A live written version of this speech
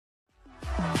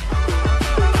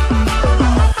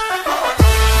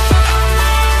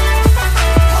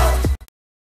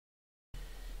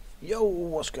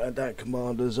What's going down,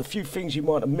 Commanders? A few things you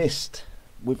might have missed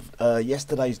with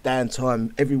yesterday's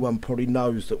downtime. Everyone probably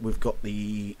knows that we've got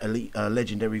the elite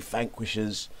legendary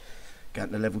vanquishers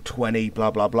going to level 20, blah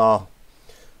blah blah.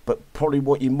 But probably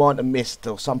what you might have missed,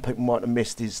 or some people might have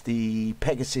missed, is the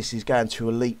Pegasus is going to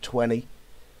elite 20,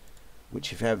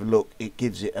 which if you have a look, it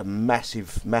gives it a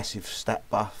massive stat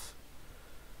buff.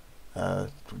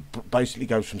 Basically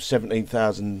goes from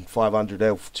 17,500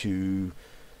 health to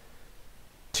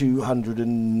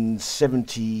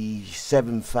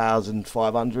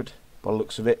 277,500 by the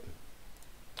looks of it.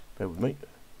 Bear with me.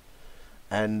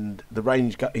 And the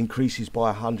range increases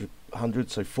by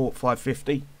 100, so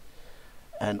 550.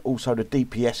 And also the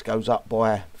DPS goes up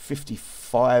by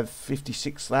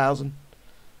 56,000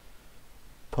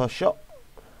 per shot,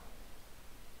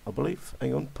 I believe.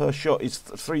 Hang on, per shot is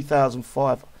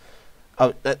 3,500.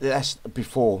 Oh, that's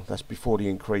before the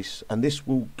increase. And this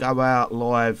will go out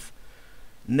live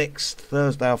next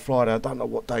Thursday or Friday. I don't know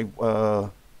what day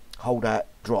Holdout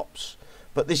drops,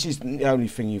 but this is the only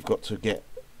thing you've got to get.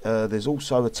 There's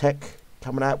also a tech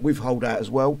coming out with Holdout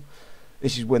as well.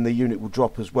 This is when the unit will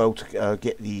drop as well to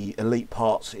get the elite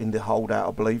parts in the Holdout,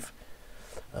 I believe.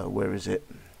 Where is it?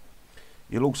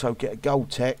 You'll also get a gold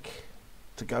tech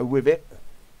to go with it,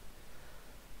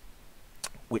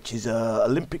 which is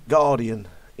Olympic Guardian.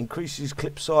 Increases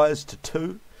clip size to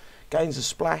 2. Gains a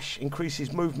splash,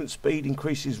 increases movement speed,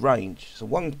 increases range. So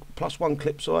 +1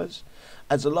 clip size,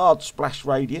 adds a large splash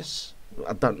radius.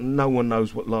 No one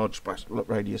knows what large splash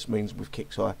radius means with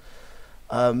Kixeye.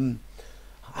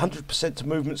 100% to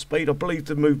movement speed. I believe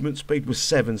the movement speed was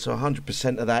 7, so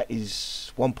 100% of that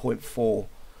is 1.4 or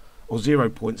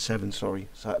 0.7. Sorry,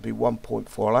 so that'd be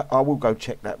 1.4. I will go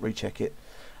check that, recheck it,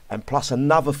 and plus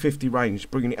another 50 range,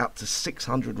 bringing it up to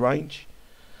 600 range.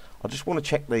 I just want to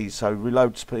check these. So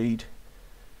reload speed,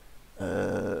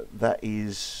 that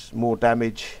is more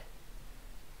damage,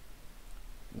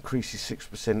 increases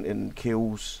 6% in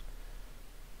kills.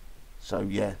 So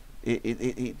yeah,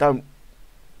 I don't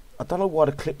know why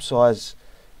the clip size.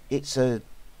 It's a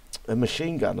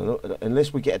machine gun,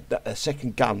 unless we get a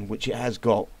second gun, which it has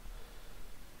got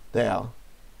there.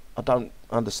 I don't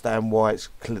understand why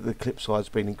the clip size has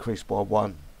been increased by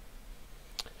 1.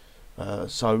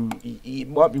 So it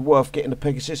might be worth getting a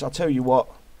Pegasus. I'll tell you what,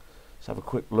 let's have a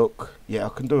quick look. Yeah, I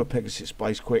can do a Pegasus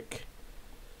base quick.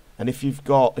 And if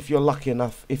you're lucky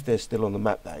enough, if they're still on the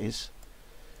map, that is,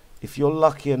 if you're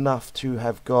lucky enough to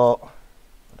have got, are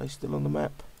they still on the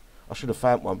map? I should have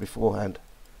found one beforehand.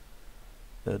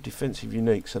 Defensive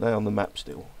uniques, are they on the map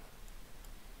still?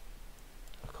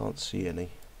 I can't see any.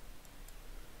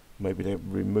 Maybe they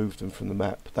removed them from the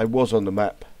map. They was on the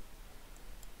map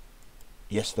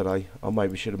yesterday. I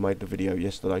maybe should have made the video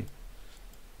yesterday.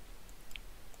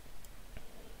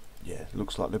 Yeah,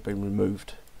 looks like they've been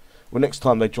removed. Well, next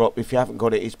time they drop, if you haven't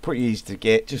got it, it's pretty easy to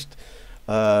get. Just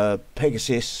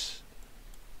Pegasus,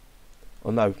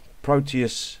 or no,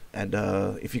 Proteus, and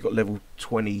if you've got level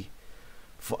 20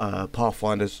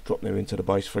 Pathfinders, drop them into the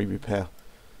base, free repair.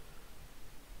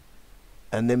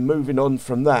 And then moving on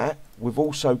from that, we've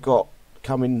also got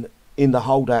coming in the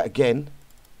Holdout again,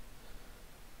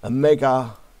 a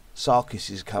mega Sarkis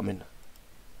is coming.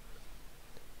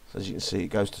 So as you can see, it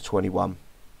goes to 21.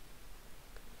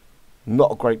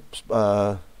 Not a great,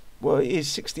 well, it is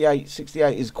 68.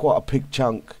 68 is quite a big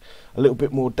chunk. A little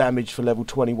bit more damage for level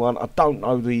 21. I don't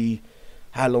know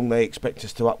how long they expect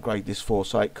us to upgrade this for.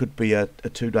 So it could be a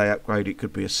 2-day upgrade. It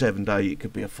could be a 7-day. It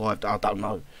could be a 5-day. I don't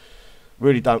know.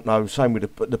 Really don't know. Same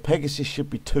with the Pegasus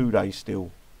should be 2 days still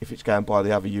if it's going by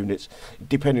the other units,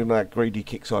 depending on how greedy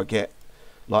kicks I get,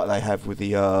 like they have with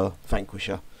the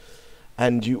Vanquisher.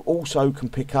 And you also can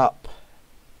pick up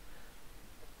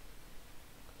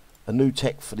a new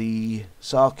tech for the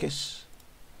Sarkis,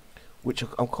 which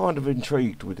I'm kind of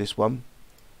intrigued with this one.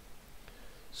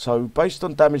 So based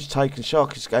on damage taken,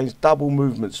 Sarkis gains double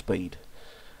movement speed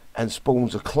and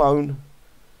spawns a clone.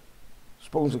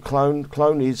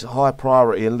 Clone is high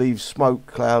priority and leaves smoke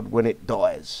cloud when it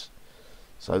dies.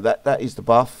 So that is the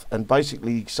buff. And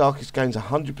basically Sarkis gains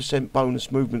 100%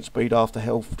 bonus movement speed after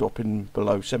health dropping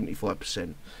below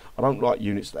 75%. I don't like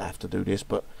units that have to do this,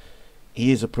 but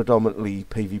he is a predominantly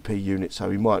PvP unit, so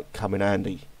he might come in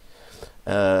handy.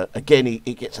 Again,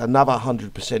 it gets another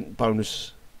 100%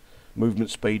 bonus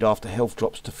movement speed after health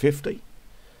drops to 50.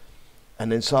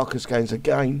 And then Sarkis gains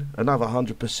again another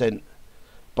 100%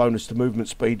 bonus to movement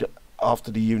speed after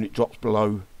the unit drops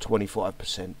below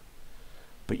 25%.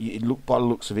 But by the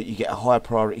looks of it, you get a high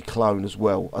priority clone as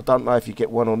well. I don't know if you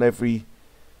get one on every.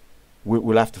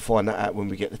 We'll have to find that out when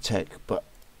we get the tech. But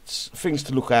things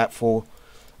to look out for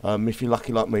if you're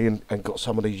lucky like me and got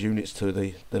some of these units to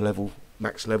the level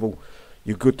max level,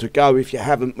 you're good to go. If you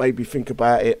haven't, maybe think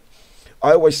about it.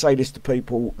 I always say this to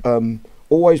people,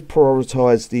 always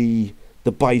prioritise the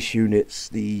base units,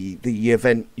 the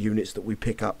event units that we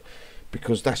pick up,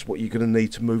 because that's what you're going to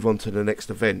need to move on to the next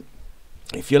event.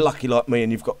 If you're lucky like me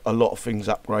and you've got a lot of things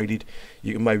upgraded,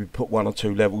 you can maybe put 1 or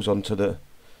 2 levels onto the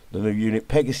new unit.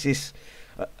 Pegasus,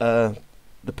 the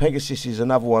Pegasus is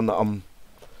another one that I'm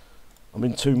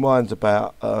in two minds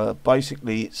about.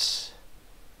 Basically,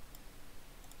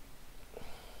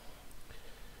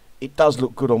 it does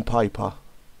look good on paper,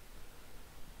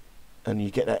 and you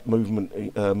get that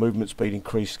movement speed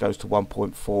increase, goes to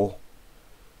 1.4.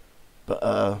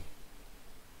 But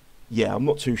yeah, I'm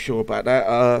not too sure about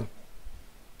that.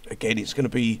 Again, it's going to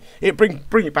be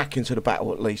bring it back into the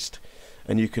battle at least,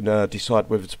 and you can decide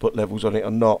whether to put levels on it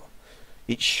or not.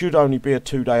 It should only be a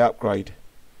 2-day upgrade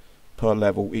per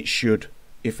level. It should.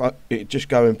 Just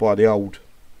going by the old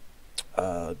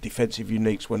defensive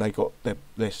uniques when they got their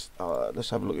let's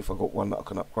have a look if I got one that I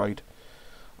can upgrade.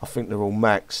 I think they're all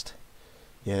maxed.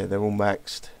 Yeah, they're all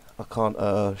maxed. I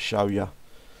can't show you,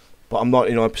 but I'm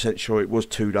 99% sure it was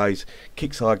 2 days.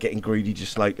 Kixeye are getting greedy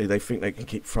just lately. They think they can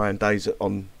keep throwing days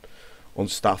on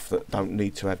stuff that don't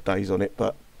need to have days on it,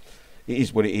 but it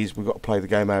is what it is. We've got to play the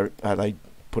game how they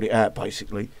put it out,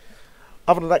 basically.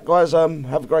 Other than that, guys,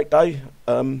 have a great day.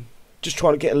 Just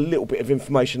trying to get a little bit of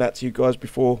information out to you guys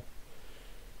before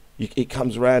it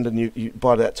comes around, and you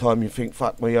by that time you think,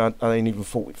 fuck me, I ain't even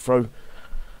thought it through.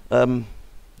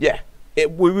 Yeah,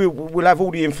 we'll have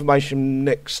all the information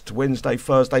next Wednesday,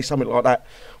 Thursday, something like that,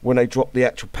 when they drop the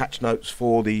actual patch notes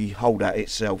for the Holdout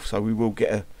itself. So we will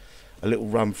get a little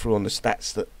run through on the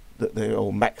stats that they're,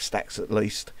 or max stats at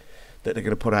least, that they're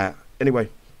going to put out. Anyway,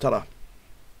 ta-da.